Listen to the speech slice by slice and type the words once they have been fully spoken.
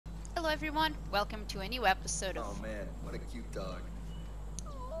Hello everyone, welcome to a new episode Oh of... man, what a cute dog.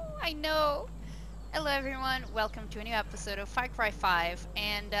 Oh, I know! Hello everyone, welcome to a new episode of Far Cry 5,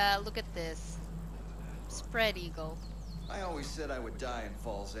 and look at this. Spread Eagle. I always said I would die in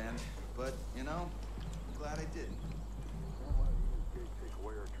Falls End, but, you know, I'm glad I didn't.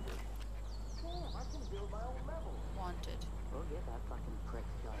 Wanted. We'll get that fucking prick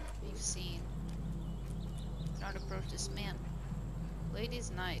killed. We've seen. Do not approach this man. Ladies'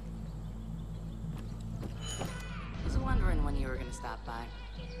 night. Was wondering when you were gonna stop by.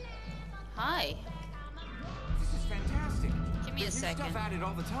 Hi. This is fantastic. Give me a There's new second. stuff added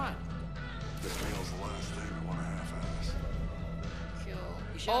all the time. This meal's the last thing I want to half-ass. Cool.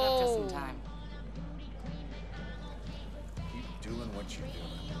 You showed up just in time. Keep doing what you're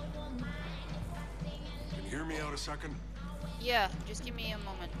doing. Can you hear me out a second? Yeah, just give me a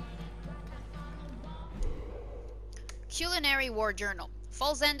moment. Culinary War Journal.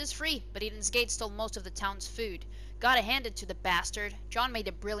 Falls End is free, but Eden's Gate stole most of the town's food. Gotta hand it to the bastard. John made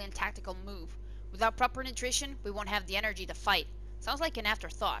a brilliant tactical move. Without proper nutrition, we won't have the energy to fight. Sounds like an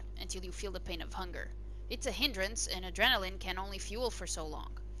afterthought, until you feel the pain of hunger. It's a hindrance, and adrenaline can only fuel for so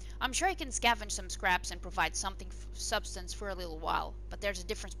long. I'm sure I can scavenge some scraps and provide something substance for a little while, but there's a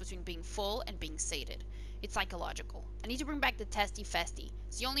difference between being full and being sated. It's psychological. I need to bring back the Testy Festy.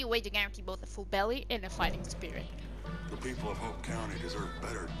 It's the only way to guarantee both a full belly and a fighting spirit. The people of Hope County deserve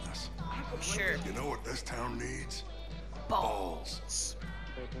better than this. Sure. You know what this town needs? Balls.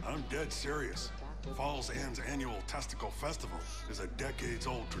 I'm dead serious. Falls End's annual Testicle Festival is a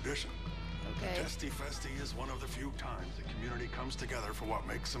decades-old tradition. Okay. Testy Festy is one of the few times the community comes together for what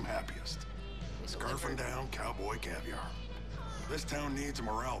makes them happiest. Scarfing down cowboy caviar. This town needs a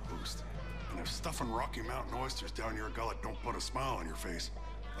morale boost. And if stuffing Rocky Mountain oysters down your gullet don't put a smile on your face,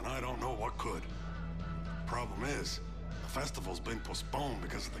 then I don't know what could. Problem is, the festival's been postponed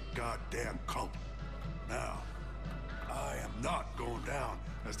because of the goddamn cult. Now, I am not going down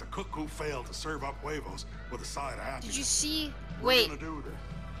as the cook who failed to serve up huevos with a side of happiness. Did you see? We're Wait. gonna do this.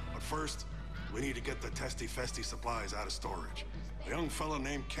 But first, we need to get the Testy Festy supplies out of storage. A young fella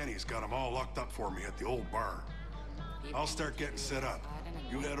named Kenny's got them all locked up for me at the old bar. I'll start getting set up.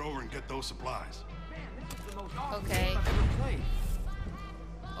 You head over and get those supplies. Man, this is the most awesome Okay. game I've ever played.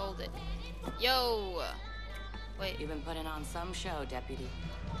 Hold it. Yo. Wait. You've been putting on some show, Deputy.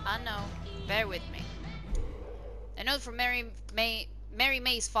 I know. Bear with me. A note from Mary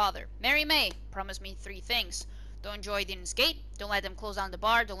May's father. Mary May promised me 3 things. Don't enjoy Eden's Gate. Don't let them close down the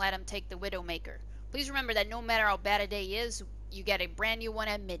bar. Don't let them take the Widowmaker. Please remember that no matter how bad a day is, you get a brand new one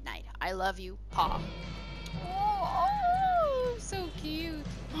at midnight. I love you, Pa. Oh, so cute.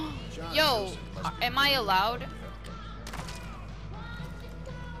 Yo, am I allowed?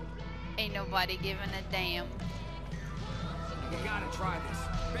 Ain't nobody giving a damn. You gotta try this.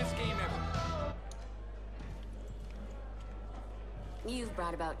 Best game ever. You've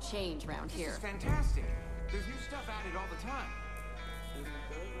brought about change round This here. is fantastic. There's new stuff added all the time.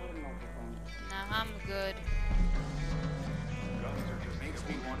 Nah, I'm good. Makes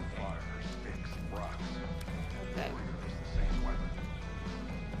me want to fire. Okay.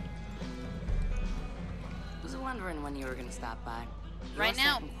 Was wondering when you were gonna stop by. Right You're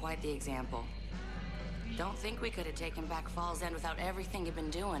now. setting quite the example. Don't think we could have taken back Falls End without everything you've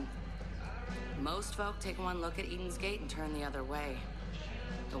been doing. Most folk take one look at Eden's Gate and turn the other way.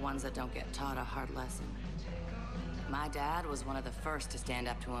 The ones that don't get taught a hard lesson. My dad was one of the first to stand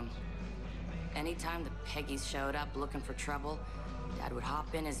up to him. Anytime the Peggies showed up looking for trouble, Dad would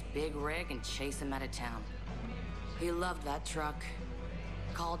hop in his big rig and chase him out of town. He loved that truck.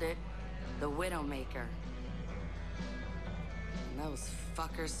 Called it the Widowmaker. And those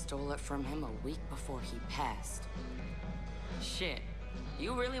fuckers stole it from him a week before he passed. Shit.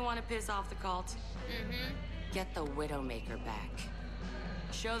 You really want to piss off the cult? Mm-hmm. Get the Widowmaker back.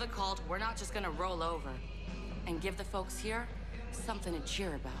 Show the cult we're not just gonna roll over. And give the folks here something to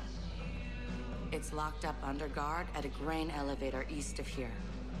cheer about. It's locked up under guard at a grain elevator east of here.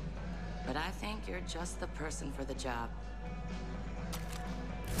 But I think you're just the person for the job.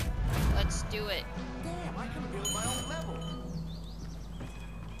 Let's do it. Damn, I can build my own level.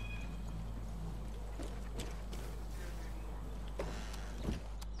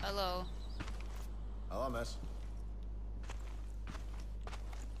 Hello. Hello, miss.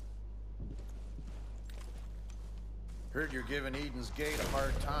 Heard you're giving Eden's Gate a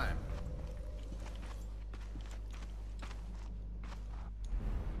hard time.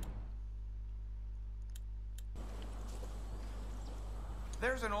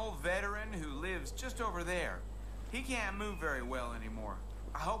 There's an old veteran who lives just over there. He can't move very well anymore.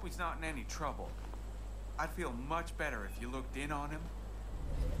 I hope he's not in any trouble. I'd feel much better if you looked in on him.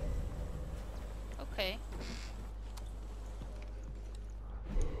 Okay.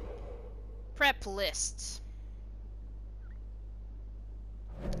 Prep lists.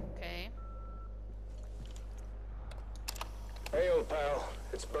 Okay. Hey, old pal.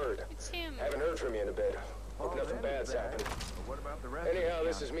 It's Bird. It's him. Haven't heard from you in a bit. Hope nothing bad's happened. But what about the rest Anyhow, of the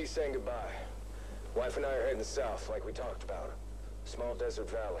this is me saying goodbye. Wife and I are heading south, like we talked about. Small desert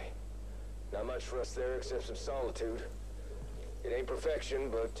valley. Not much for us there except some solitude. It ain't perfection,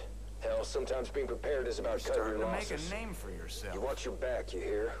 but hell, sometimes being prepared is about cutting starting your to make losses. a name for yourself. You watch your back, you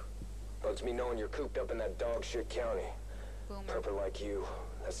hear? Bugs me knowing you're cooped up in that dog shit county. Boomer. Prepper like you,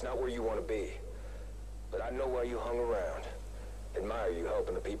 that's not where you want to be. But I know why you hung around. Admire you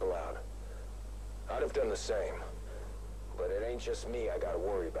helping the people out. I'd have done the same. But it ain't just me I gotta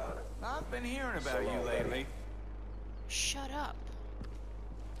worry about. I've been hearing about So you long, lately. buddy. Shut up.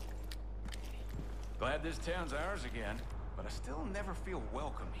 Glad this town's ours again, but I still never feel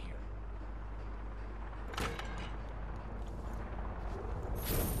welcome here.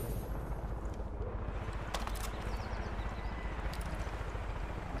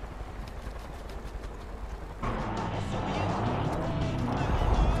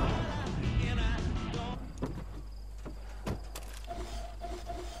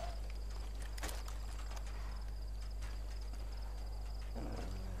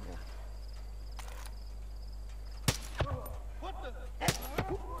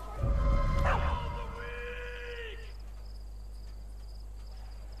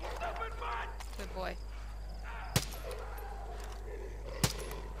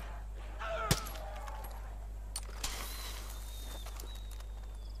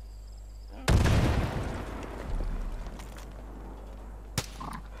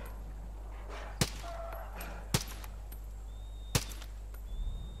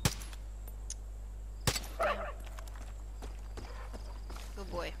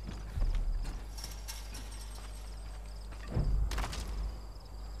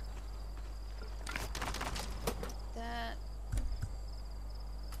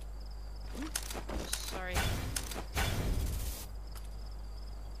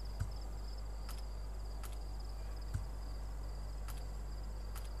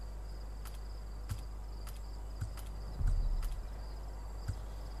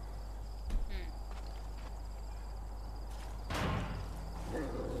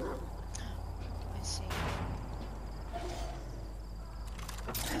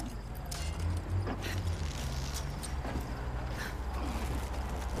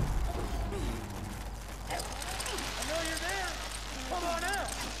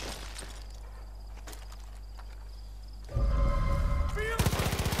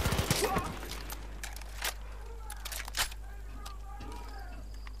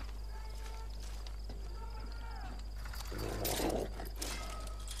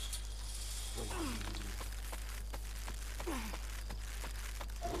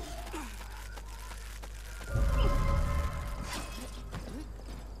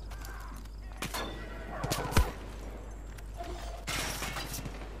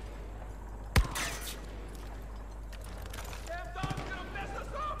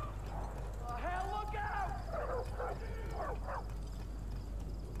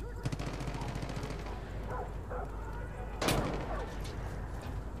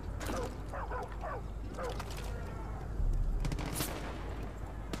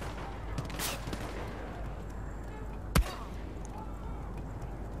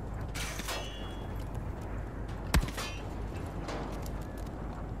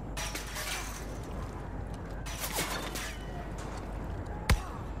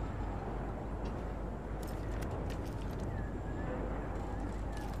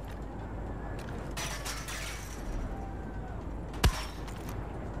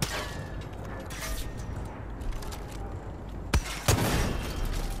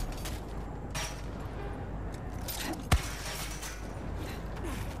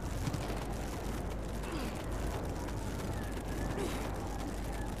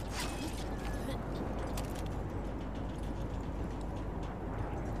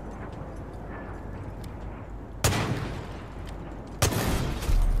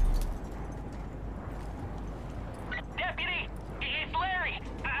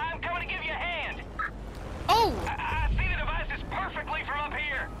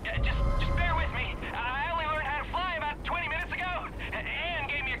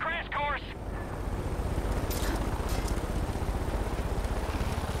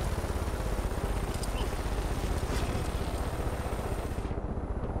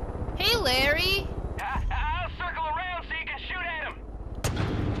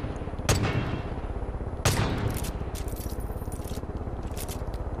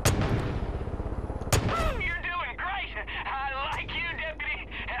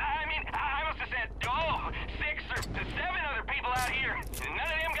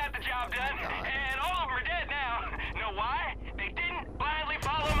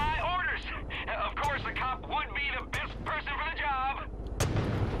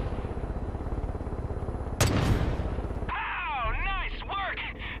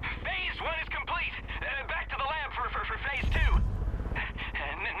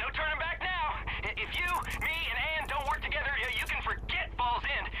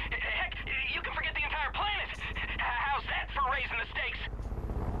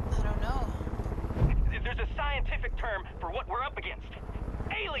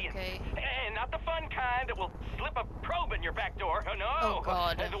 slip a probe in your back door. Oh, no. Oh,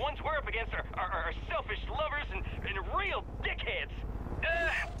 God. The ones we're up against are selfish lovers and real dickheads.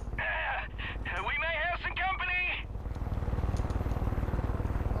 We may have some company.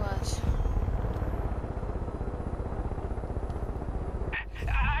 What?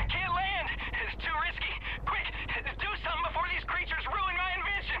 I can't land. It's too risky. Quick, do something before these creatures ruin my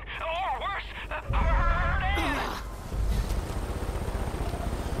invention. Or worse, hurt Anne.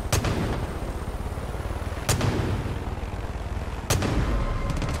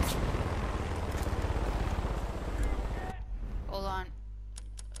 Hold on.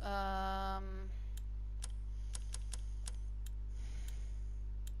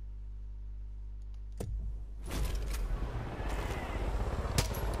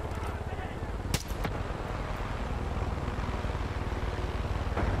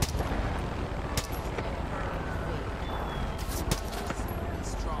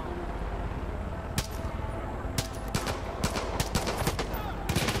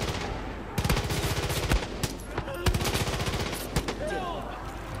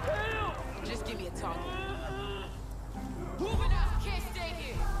 Just give me a target. Moving out, can't stay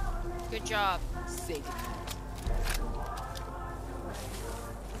here. Good job. Save it.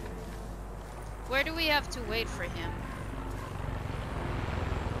 Where do we have to wait for him?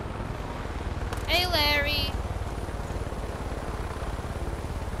 Hey, Larry.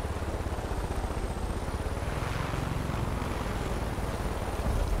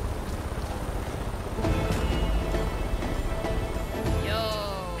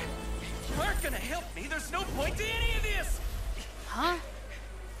 Yo. You aren't gonna help me. There's no point to any of this. Huh?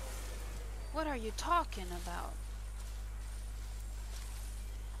 What are you talking about?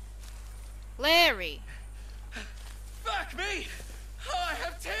 Larry. Fuck me. Oh, I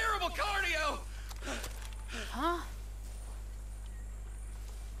have terrible cardio. Huh?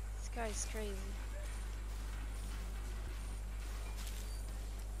 This guy's crazy.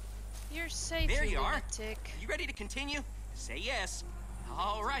 You're safe, There you are. lunatic. You ready to continue? Say yes.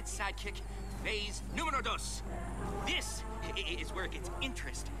 All right, sidekick. Phase numero dos. This is where it gets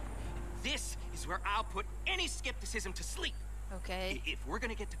interesting. This is where I'll put any skepticism to sleep. Okay. If we're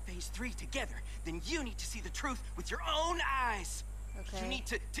gonna get to phase 3 together, then you need to see the truth with your own eyes. Okay. You need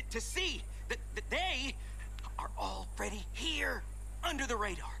to see that they are already here, under the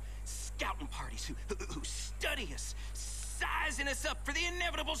radar. Scouting parties who study us, sizing us up for the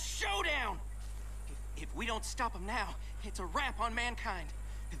inevitable showdown. If we don't stop them now, it's a wrap on mankind.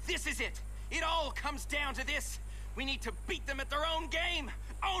 This is it. It all comes down to this. We need to beat them at their own game.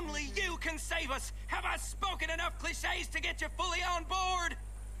 Only you can save us. Have I spoken enough cliches to get you fully on board?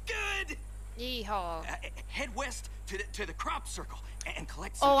 Good. Yeehaw. Head west to the crop circle and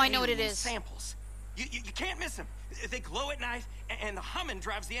collect some Oh, I know what it alien is. samples. You can't miss them. They glow at night, and the humming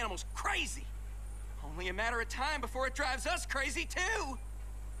drives the animals crazy. Only a matter of time before it drives us crazy, too.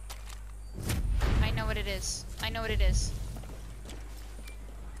 I know what it is. I know what it is.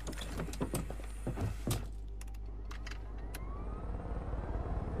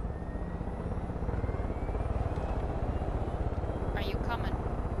 Are you coming?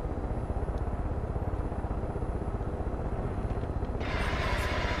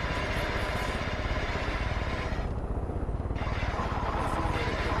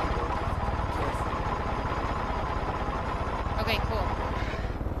 Okay, cool.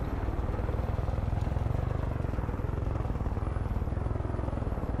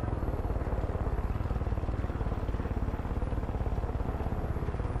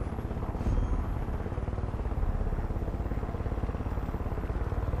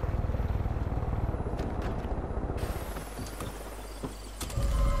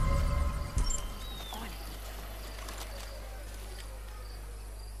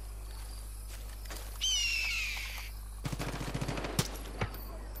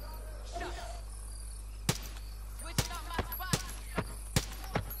 Switching up my spots.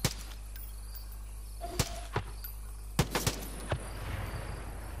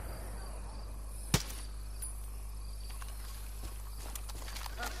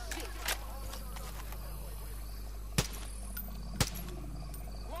 Oh, shit.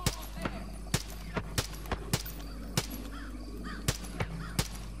 We're almost there.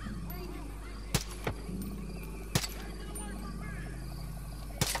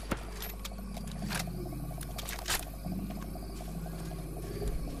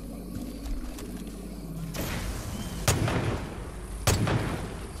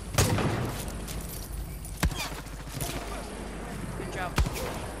 Good job.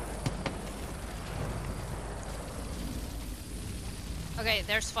 Okay,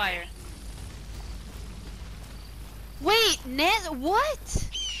 there's fire. Wait, Ned, what?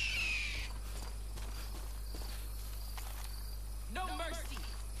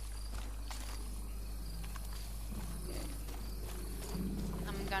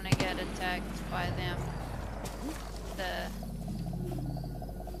 attacked by them.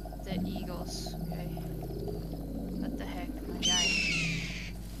 The eagles. Okay. What the heck, my guy?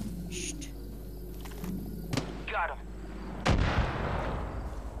 Shh. Got him.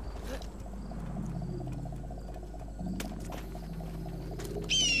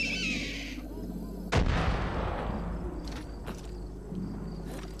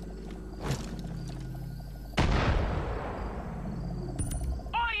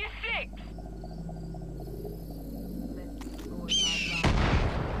 All you six!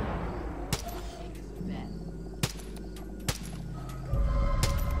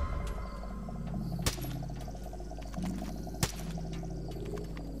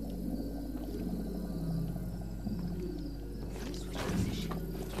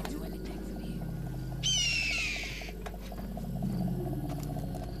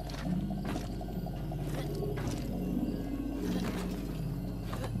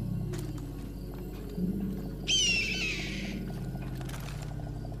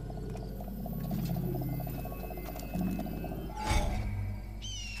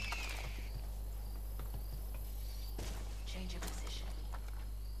 Change of position.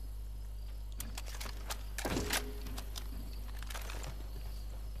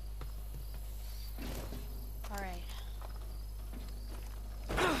 Alright.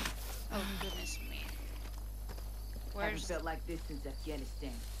 Oh goodness me. Haven't Where's felt like this since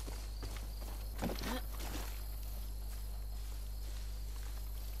Afghanistan.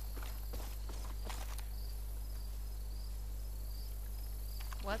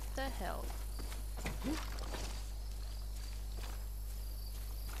 what the hell?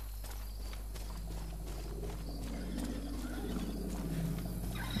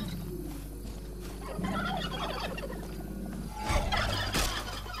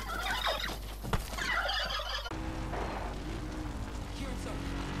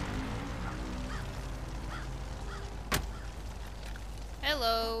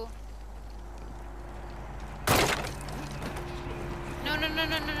 Hello. No, no, no, no,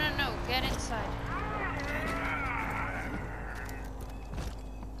 no, no, no. Get inside.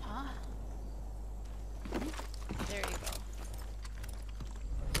 Huh? There you go.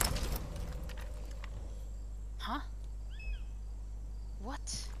 Huh?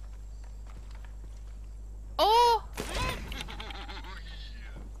 What? Oh!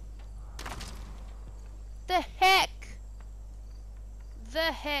 The heck? The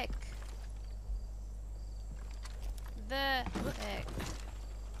heck? The heck?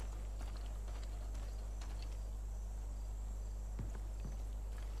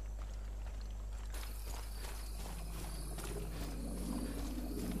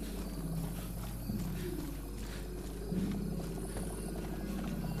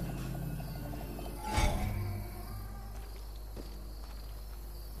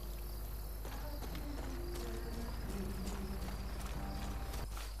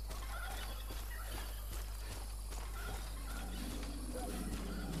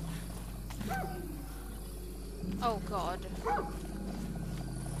 Oh god.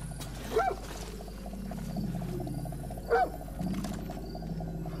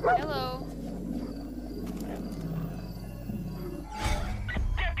 Hello.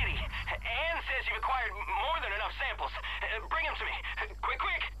 Deputy, Anne says you've acquired more than enough samples. Bring them to me. Quick,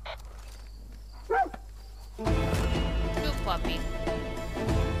 quick! Good puppy.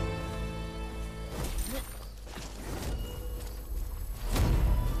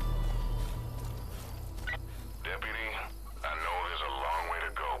 Deputy, I know there's a long way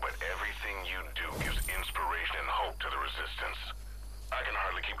to go, but everything you do gives inspiration and hope to the Resistance. I can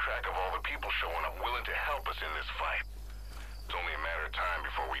hardly keep track of all the people showing up willing to help us in this fight. It's only a matter of time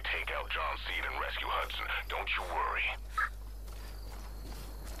before we take out John Seed and rescue Hudson. Don't you worry.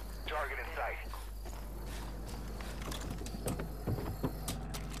 Target in sight.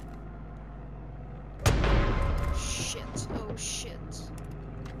 Shit. Oh shit.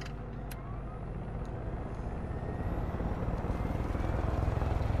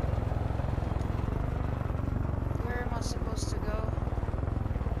 Where am I supposed to go?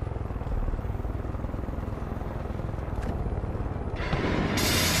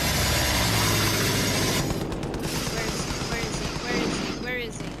 Where is he? Where is he? Where is he? Where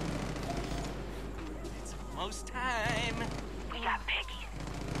is he? It's almost time. We got Peggy.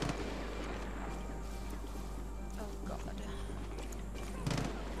 Oh god.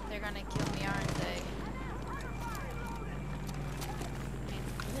 They're gonna kill me, aren't they?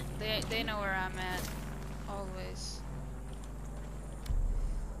 They know where I'm at. Always.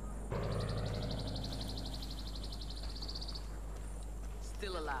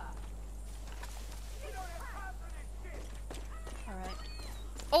 Still alive. Alright.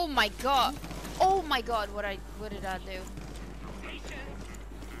 Oh! Oh my god. Oh my god, what did I do?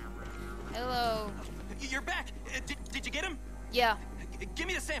 Hello. You're back. Did you get him? Yeah. Give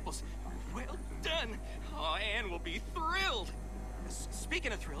me the samples. Well done. Oh, Anne will be thrilled.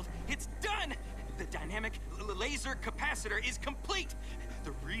 Speaking of thrilled, it's done. The dynamic laser capacitor is complete.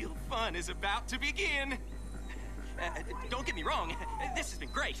 The real fun is about to begin. Don't get me wrong, this has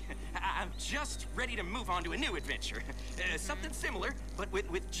been great. I'm just ready to move on to a new adventure. Something similar, but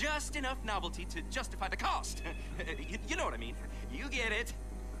with just enough novelty to justify the cost. You know what I mean. You get it.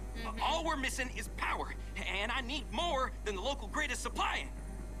 All we're missing is power, and I need more than the local grid is supplying.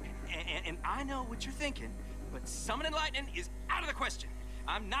 And I know what you're thinking, but summoning lightning is out of the question.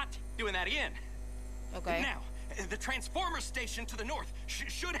 I'm not doing that again. Okay. Now, the transformer station to the north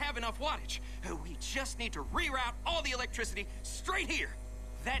should have enough wattage. We just need to reroute all the electricity straight here.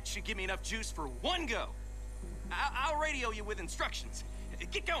 That should give me enough juice for one go. I'll radio you with instructions.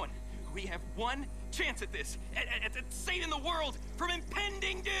 Get going. We have one chance at this, at saving the world from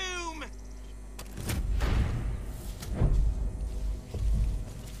impending doom!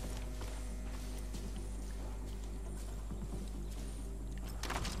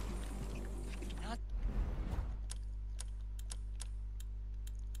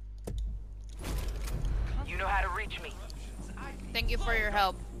 You know how to reach me. Thank you for your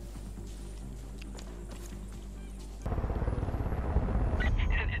help.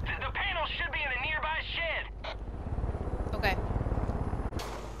 The panel should be in a nearby shed. Okay.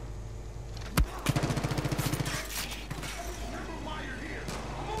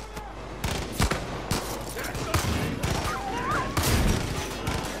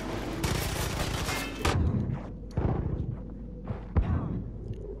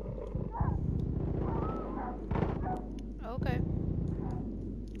 Okay.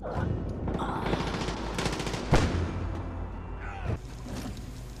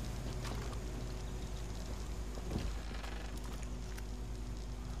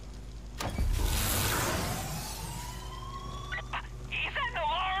 Is that an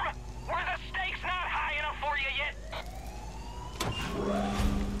alarm? Were the stakes not high enough for you yet?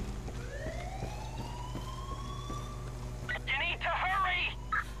 You need to hurry!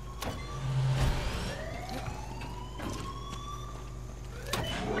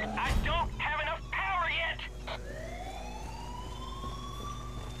 I don't have enough power yet!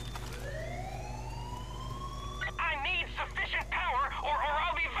 I need sufficient power or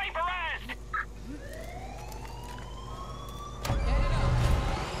I'll be vaporized!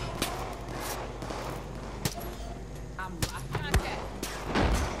 I'm locked contact.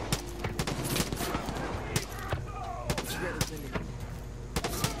 Ready to leave.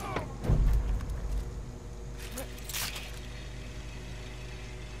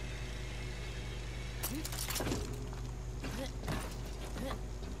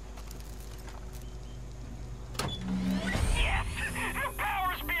 Yes! The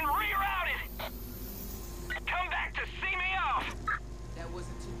power's been rerouted! Come back to see me off! That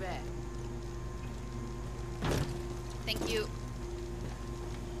wasn't too bad. Thank you.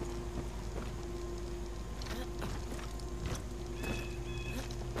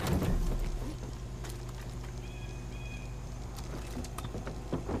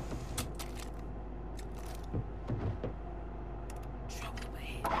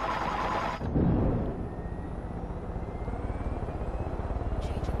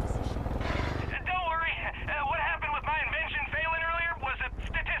 Don't worry. What happened with my invention failing earlier was a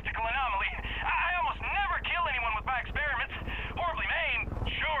statistical anomaly. I almost never kill anyone with my experiments. Horribly maim,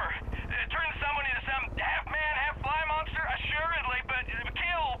 sure. Turn someone into some half-man, half-fly monster, assuredly, but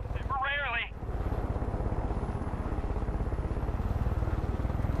kill, rarely.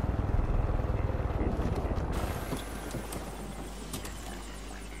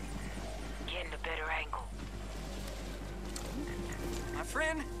 Getting a better angle. My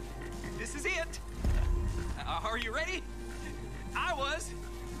friend, this is it. Are you ready? I was,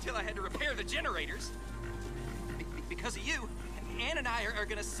 until I had to repair the generators. Because of you, Anne and I are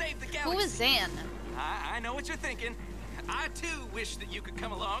gonna save the galaxy. Who is Zan? I know what you're thinking. I too wish that you could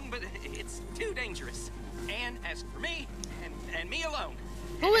come along, but it's too dangerous. Anne asked for me, and me alone.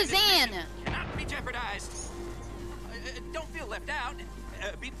 Who is And this Anne? mission cannot be jeopardized. Don't feel left out.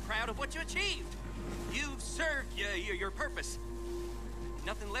 Be proud of what you achieved. You've served your purpose.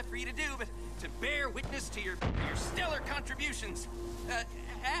 Nothing left for you to do but to bear witness to your stellar contributions.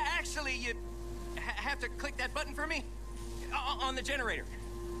 Actually, you have to click that button for me on the generator.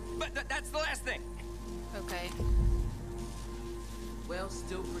 But that's the last thing. Okay. Well,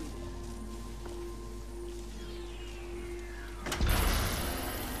 still breathing.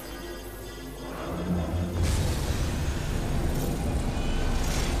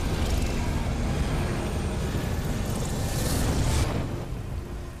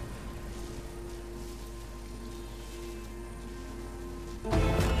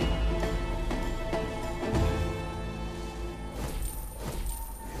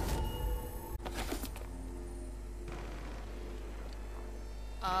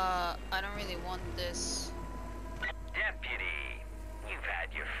 I don't really want this. Deputy, you've had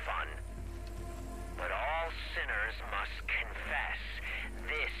your fun. But all sinners must confess.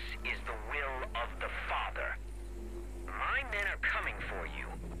 This is the will of the Father. My men are coming for you.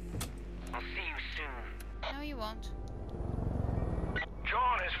 I'll see you soon. No, you won't.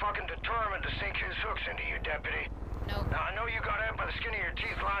 John is fucking determined to sink his hooks into you, Deputy. Nope. Now, I know you got out by the skin of your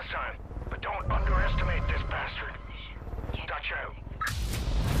teeth last time, but don't underestimate this bastard. Dutch out.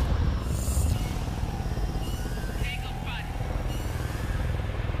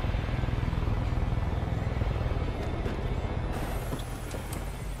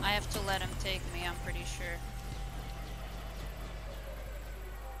 I have to let him take me, I'm pretty sure.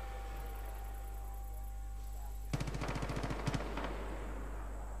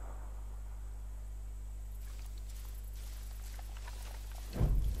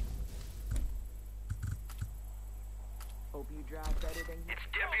 Hope you drive better than you. It's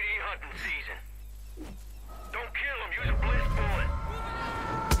deputy hunting season. Don't kill him, use a bliss bullet.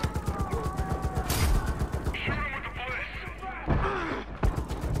 Shoot him with the bliss.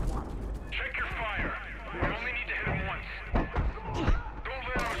 Check your fire. You only need to hit him once. Don't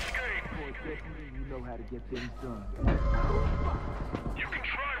let him escape. For deputy, you know how to get things done. You can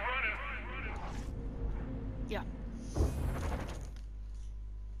try running. Yeah.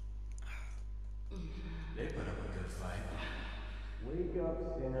 They put up a good fight. Wake up,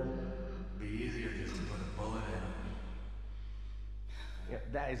 sinner. Be easier just to put a bullet in them. Yeah,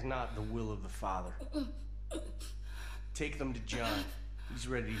 that is not the will of the Father. Take them to John. He's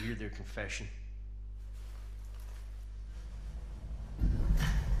ready to hear their confession.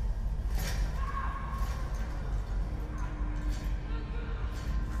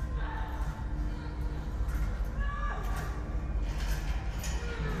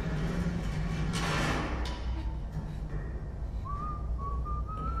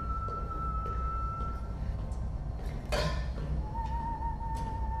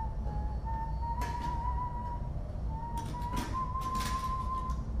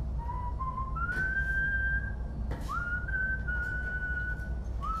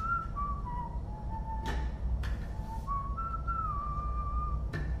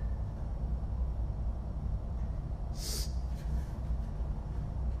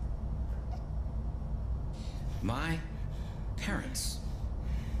 My parents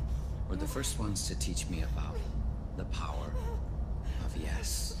were the first ones to teach me about the power of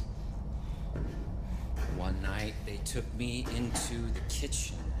yes. One night, they took me into the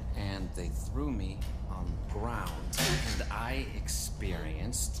kitchen and they threw me on the ground. And I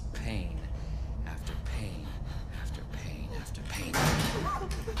experienced pain after pain after pain after pain.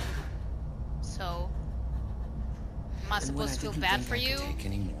 So, am I And when supposed to feel didn't bad think for I could you? take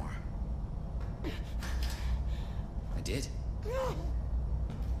any more, I did.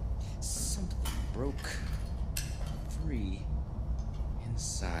 Something broke free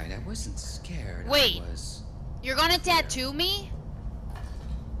inside. I wasn't scared. Wait. I was. You're gonna tattoo me?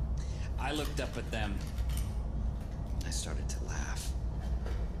 I looked up at them. I started to laugh.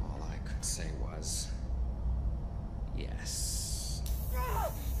 All I could say was, yes. I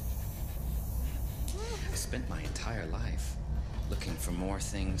spent my entire life looking for more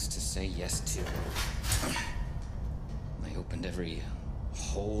things to say yes to. I opened every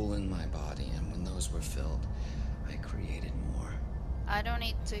hole in my body, and when those were filled, I created more. I don't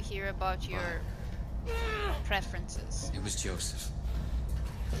need to hear about your preferences. It was Joseph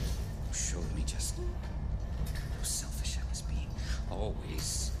who showed me just how selfish I was being.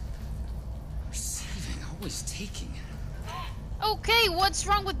 Always receiving, always taking. Okay, what's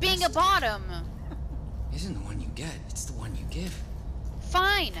wrong with being a bottom? It isn't the one you get, it's the one you give.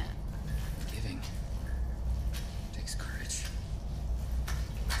 Fine. Giving takes courage.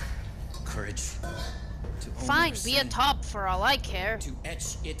 Courage to own Fine, your be a sin, top for all I care. to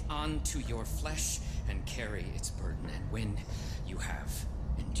etch it onto your flesh and carry its burden. And when you have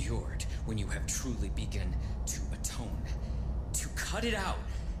endured, when you have truly begun to atone, to cut it out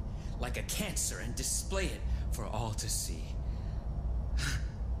like a cancer and display it for all to see.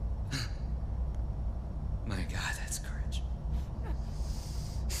 My God, that's courage.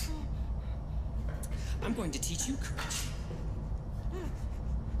 I'm going to teach you courage.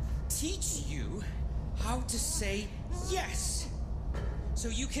 Teach you how to say yes. So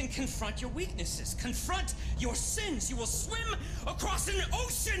you can confront your weaknesses, confront your sins. You will swim across an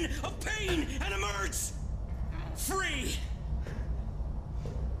ocean of pain and emerge free.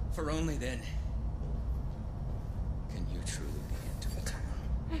 For only then can you truly begin to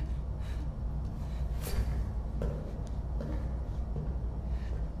atone.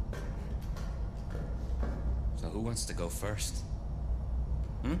 So who wants to go first?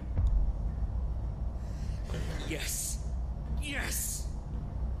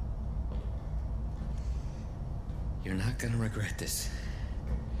 You're not gonna regret this.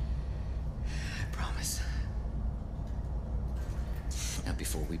 I promise. Now,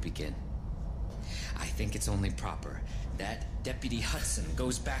 before we begin, I think it's only proper that Deputy Hudson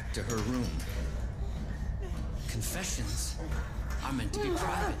goes back to her room. Confessions are meant to be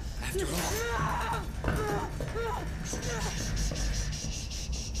private, after all.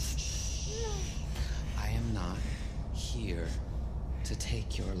 I am not here to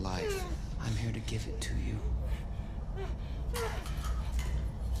take your life. I'm here to give it to you.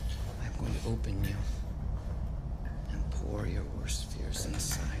 I'm going to open you and pour your worst fears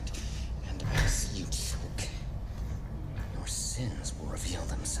inside. And as you choke, your sins will reveal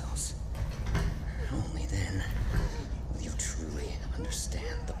themselves. Only then will you truly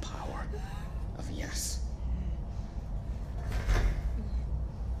understand the power of yes.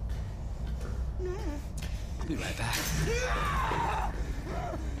 I'll be right back.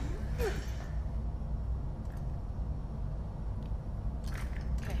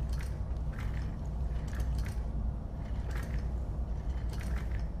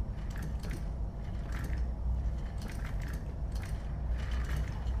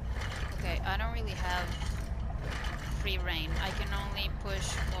 I don't really have free reign. I can only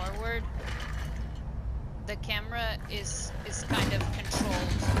push forward. The camera is kind of controlled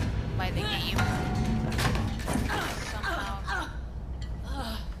by the game. Somehow.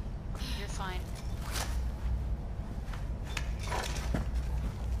 You're fine.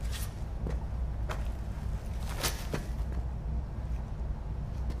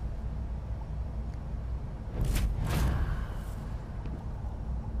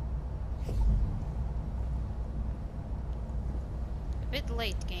 Bit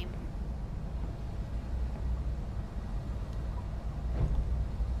late, game.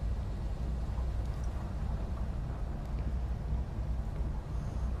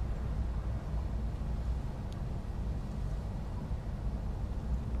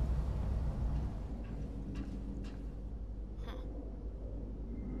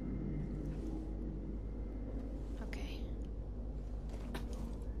 Okay.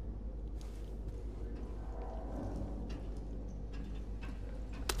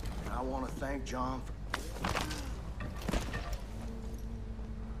 I want to thank John for...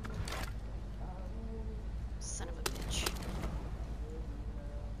 Son of a bitch.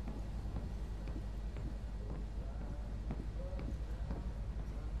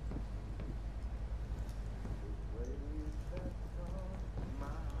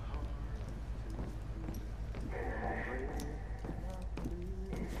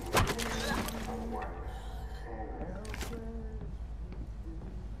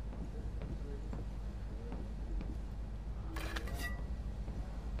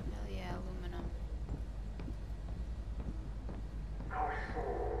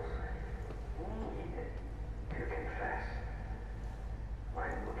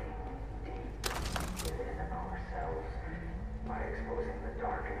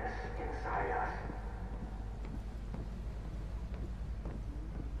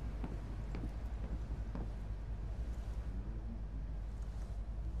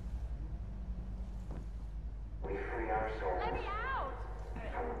 Let me out!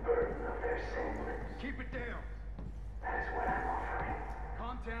 From the burden of their sin. Keep it down. That is what I'm offering.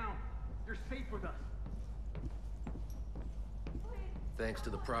 Calm down. You're safe with us. Thanks to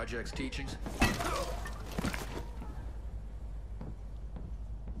the project's teachings. So I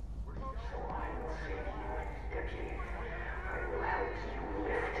will save you, Deputy. I will help you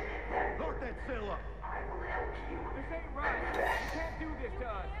lift that. Lock that cell up. I will help you. This ain't right. Confess. You can't do this to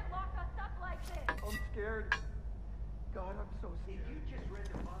us. Can't lock us up like this. I'm scared. God, I'm so scared. If you just read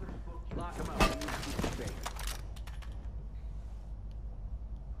the mother's book, lock him up. You need to keep safe.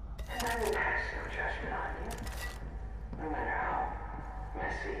 And I will pass no judgment on you. No matter how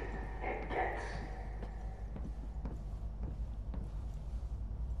messy it gets.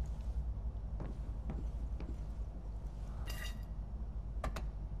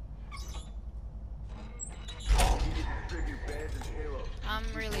 I'm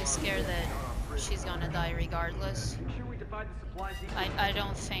really scared that she's gonna die regardless. I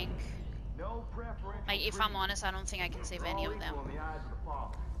don't think... if I'm honest, I don't think I can save any of them.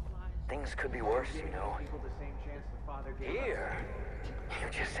 Things could be worse, you know. Here, you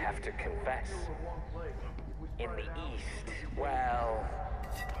just have to confess. In the East, well,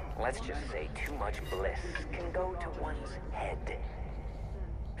 let's just say too much bliss can go to one's head.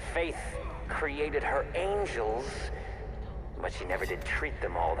 Faith created her angels, but she never did treat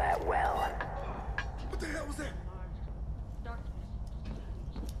them all that well. What the hell was that?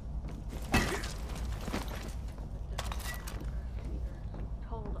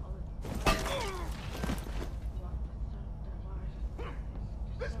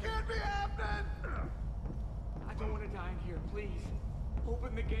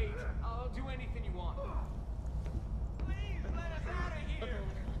 Open the gate. I'll do anything you want. Please, let us out of here!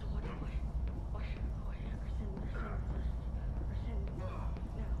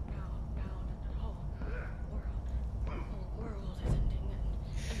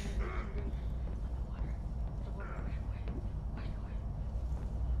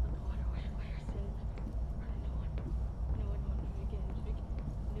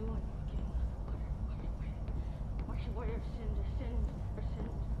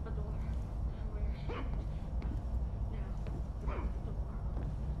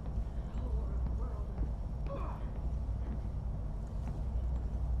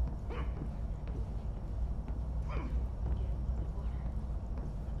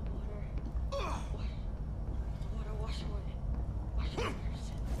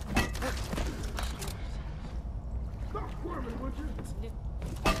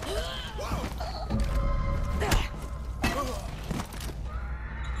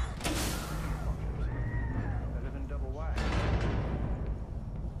 Better than double wide.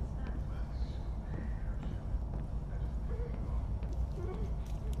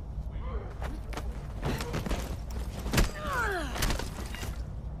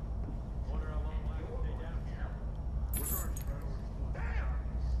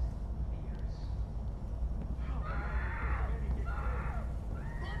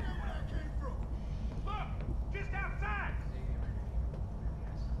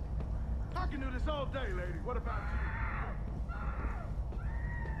 I can do this all day, lady. What about you?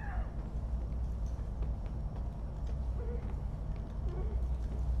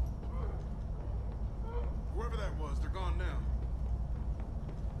 Whoever that was, they're gone now.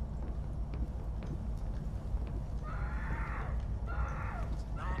 It's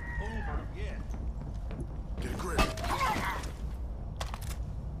not over yet. Get a grip.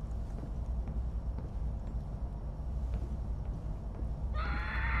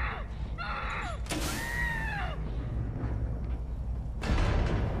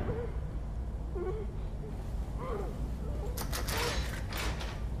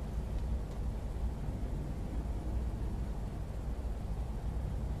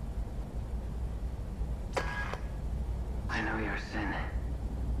 I know your sin.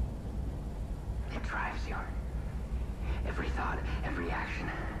 It drives you. Every thought, every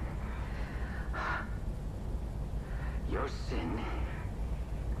action. Your sin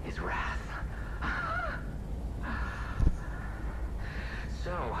is wrath.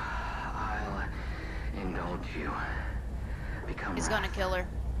 So, I'll indulge you. Become He's gonna kill her.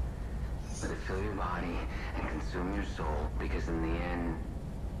 Let it fill your body and consume your soul, because in the end,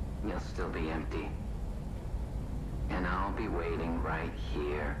 you'll still be empty. And I'll be waiting right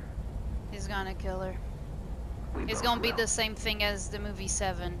here. He's gonna kill her. We It's both gonna be will. the same thing as the movie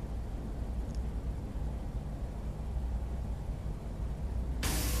 7.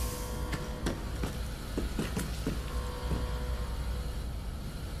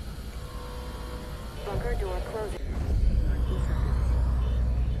 Bunker door closing.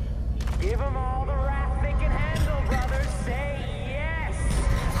 Give them all the wrath they can handle, brothers. Say yes.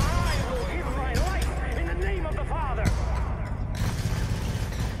 I will give my life in the name of the Father.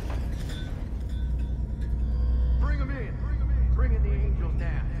 Bring them in. Bring in the angels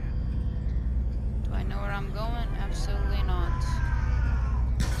now. Do I know where I'm going? Absolutely not.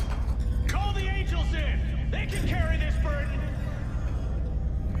 Call the angels in. They can carry this burden.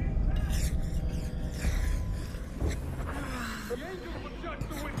 The angels will judge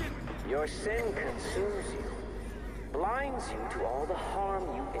the wicked. Your sin consumes you, blinds you to all the harm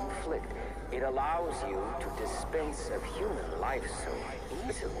you inflict. It allows you to dispense of human life so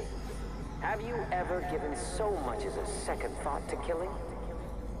easily. Have you ever given so much as a second thought to killing?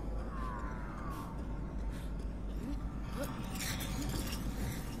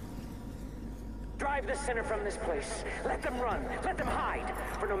 Drive the sinner from this place. Let them run. Let them hide.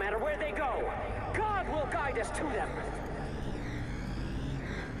 For no matter where they go, God will guide us to them.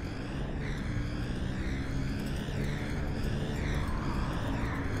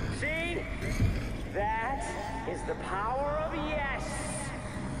 See? That is the power of yes.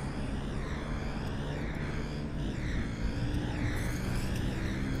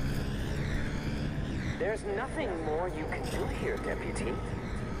 There's nothing more you can do here, Deputy.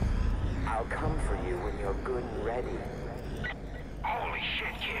 I'll come for you when you're good and ready. Holy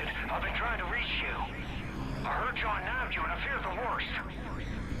shit, kid. I've been trying to reach you. I heard John nabbed you and I fear the worst.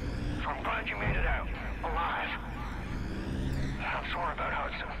 So I'm glad you made it out, alive. I'm sorry about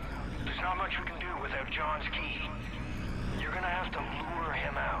Hudson. There's not much we can do without John's key. You're gonna have to lure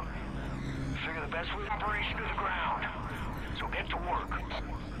him out. Figure the best way to operation to the ground. So get to work.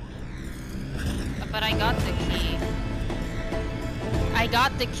 But I got the key. I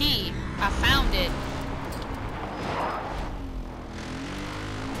got the key. I found it.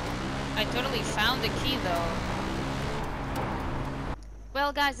 I totally found the key though.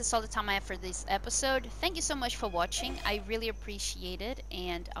 Well guys, that's all the time I have for this episode. Thank you so much for watching. I really appreciate it,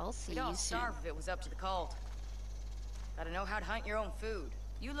 and I'll see We'd all you soon. starve if it was up to the cult. Gotta know how to hunt your own food.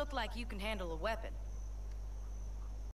 You look like you can handle a weapon.